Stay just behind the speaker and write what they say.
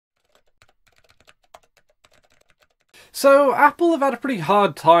So Apple have had a pretty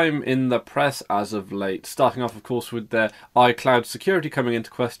hard time in the press as of late, starting off of course with their iCloud security coming into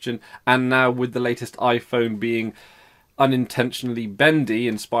question, and now with the latest iPhone being unintentionally bendy,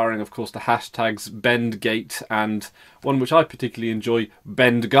 inspiring of course the hashtags BendGate and one which I particularly enjoy,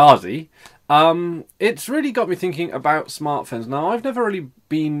 BendGhazi. It's really got me thinking about smartphones. Now, I've never really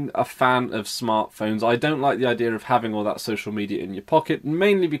been a fan of smartphones. I don't like the idea of having all that social media in your pocket,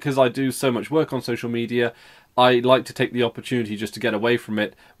 mainly because I do so much work on social media. I like to take the opportunity just to get away from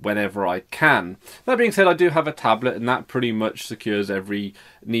it whenever I can. That being said, I do have a tablet, and that pretty much secures every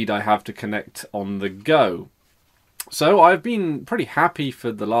need I have to connect on the go. So I've been pretty happy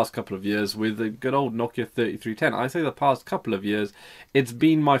for the last couple of years with the good old Nokia 3310. I say the past couple of years, it's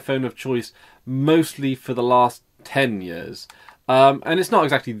been my phone of choice mostly for the last 10 years. And it's not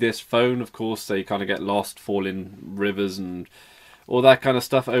exactly this phone, of course. They kind of get lost, fall in rivers and all that kind of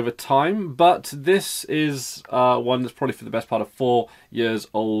stuff over time. But this is one that's probably for the best part of 4 years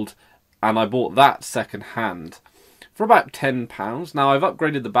old, and I bought that second hand for about £10. Now, I've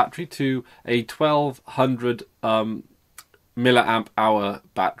upgraded the battery to a 1200 milliamp hour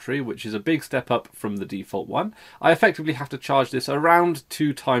battery, which is a big step up from the default one. I effectively have to charge this around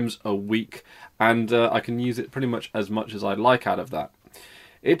 2 times a week, and I can use it pretty much as I'd like out of that.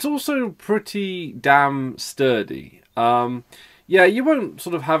 It's also pretty damn sturdy. Yeah, you won't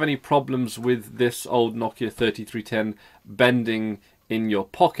sort of have any problems with this old Nokia 3310 bending in your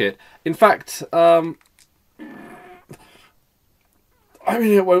pocket. In fact, I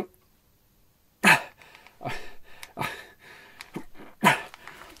mean, it won't.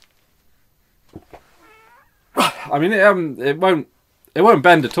 I mean, it won't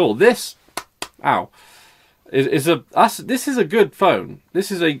bend at all. This, ow, this is a good phone.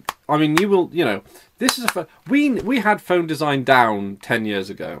 This is a, I mean, this is a phone. We had phone design down 10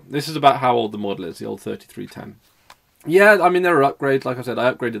 years ago. This is about how old the model is, the old 3310. Yeah, I mean, there are upgrades. Like I said,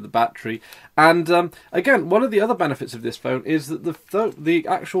 I upgraded the battery. And again, one of the other benefits of this phone is that the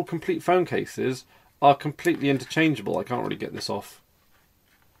actual complete phone cases are completely interchangeable. I can't really get this off.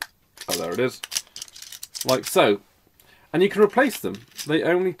 Oh, there it is. Like so. And you can replace them. They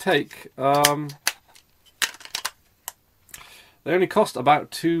only take... They only cost about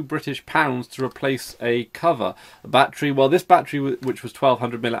 £2 to replace a cover. A battery, well, this battery, which was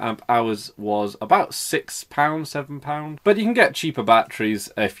 1200 milliamp hours, was about £6, £7. But you can get cheaper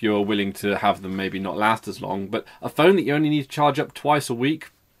batteries if you're willing to have them maybe not last as long. But a phone that you only need to charge up twice a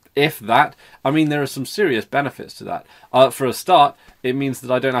week, if that, I mean, there are some serious benefits to that. For a start, it means that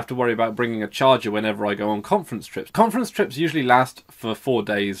I don't have to worry about bringing a charger whenever I go on conference trips. Conference trips usually last for 4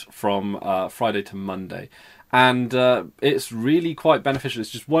 days from Friday to Monday. And it's really quite beneficial. It's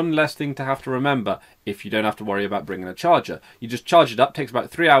just one less thing to have to remember if you don't have to worry about bringing a charger. You just charge it up, takes about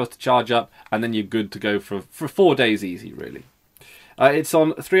 3 hours to charge up, and then you're good to go for 4 days easy, really. It's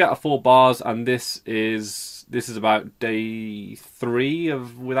on 3 out of 4 bars, and this is about day 3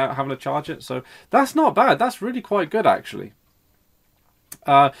 of without having to charge it. So that's not bad. That's really quite good, actually.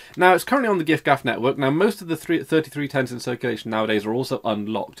 Now, it's currently on the giffgaff network. Now, most of the 3310s in circulation nowadays are also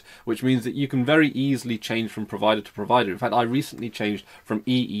unlocked, which means that you can very easily change from provider to provider. In fact, I recently changed from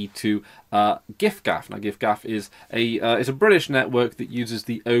EE to giffgaff. Now, giffgaff is it's a British network that uses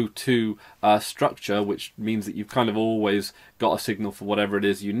the O2 structure, which means that you've kind of always got a signal for whatever it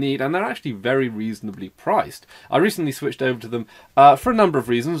is you need, and they're actually very reasonably priced. I recently switched over to them for a number of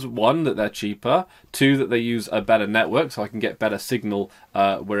reasons. One, that they're cheaper. 2, that they use a better network, so I can get better signal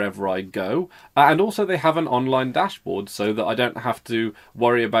wherever I go. And also they have an online dashboard, so that I don't have to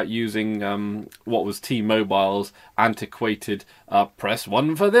worry about using what was T-Mobile's antiquated press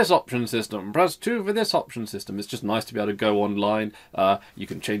 1 for this option system, press 2 for this option system. It's just nice to be able to go online. You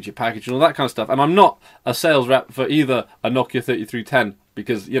can change your package and all that kind of stuff. And I'm not a sales rep for either a Nokia 3310,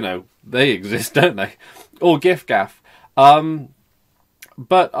 because, you know, they exist, don't they? Or giffgaff.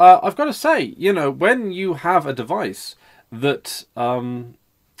 But I've got to say, you know, when you have a device that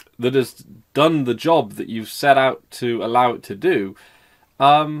that has done the job that you've set out to allow it to do,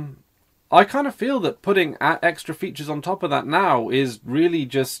 I kind of feel that putting extra features on top of that now is really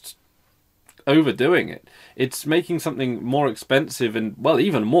just overdoing it. It's making something more expensive and, well,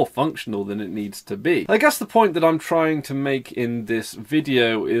 even more functional than it needs to be. I guess the point that I'm trying to make in this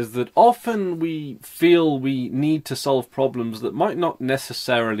video is that often we feel we need to solve problems that might not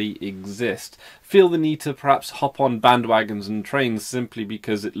necessarily exist. Feel the need to perhaps hop on bandwagons and trains simply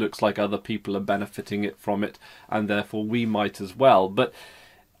because it looks like other people are benefiting from it, and therefore we might as well. But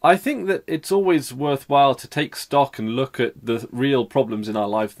I think that it's always worthwhile to take stock and look at the real problems in our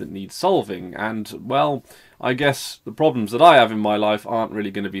life that need solving. And, well, I guess the problems that I have in my life aren't really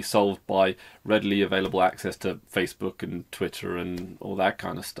going to be solved by readily available access to Facebook and Twitter and all that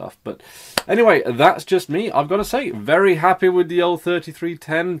kind of stuff. But anyway, that's just me. I've got to say, very happy with the old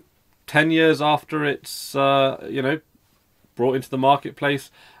 3310, 10 years after it's, you know, brought into the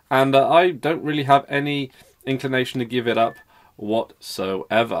marketplace. And I don't really have any inclination to give it up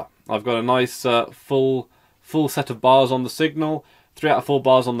whatsoever. I've got a nice full set of bars on the signal, 3 out of 4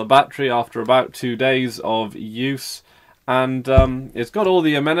 bars on the battery after about 2 days of use, and it's got all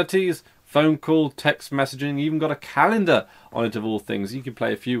the amenities: phone call, text messaging, even got a calendar on it of all things. You can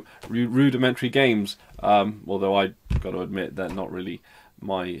play a few rudimentary games, although I got to admit they're not really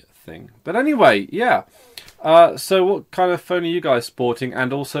my thing. But anyway, yeah. So what kind of phone are you guys sporting,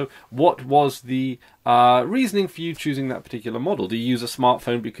 and also what was the reasoning for you choosing that particular model? Do you use a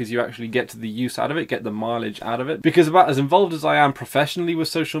smartphone because you actually get the use out of it, get the mileage out of it? Because about as involved as I am professionally with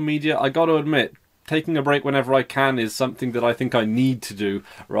social media, I got to admit, taking a break whenever I can is something that I think I need to do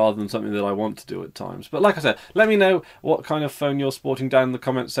rather than something that I want to do at times. But like I said, let me know what kind of phone you're sporting down in the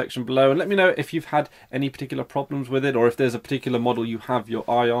comments section below, and let me know if you've had any particular problems with it, or if there's a particular model you have your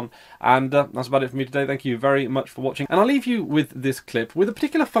eye on. And that's about it for me today. Thank you very much for watching, and I'll leave you with this clip with a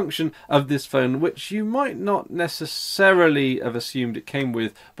particular function of this phone which you might not necessarily have assumed it came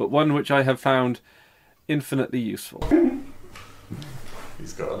with, but one which I have found infinitely useful.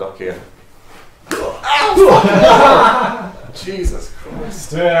 He's got a Nokia. Ow! Jesus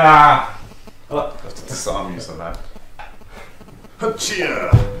Christ. Yeah. I have to disarm you somehow.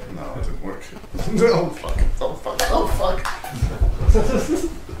 Cheer! No, it didn't work. Oh fuck. Oh fuck. Oh fuck.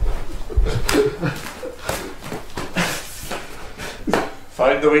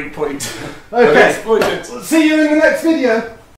 Find the weak point. Okay. See you in the next video.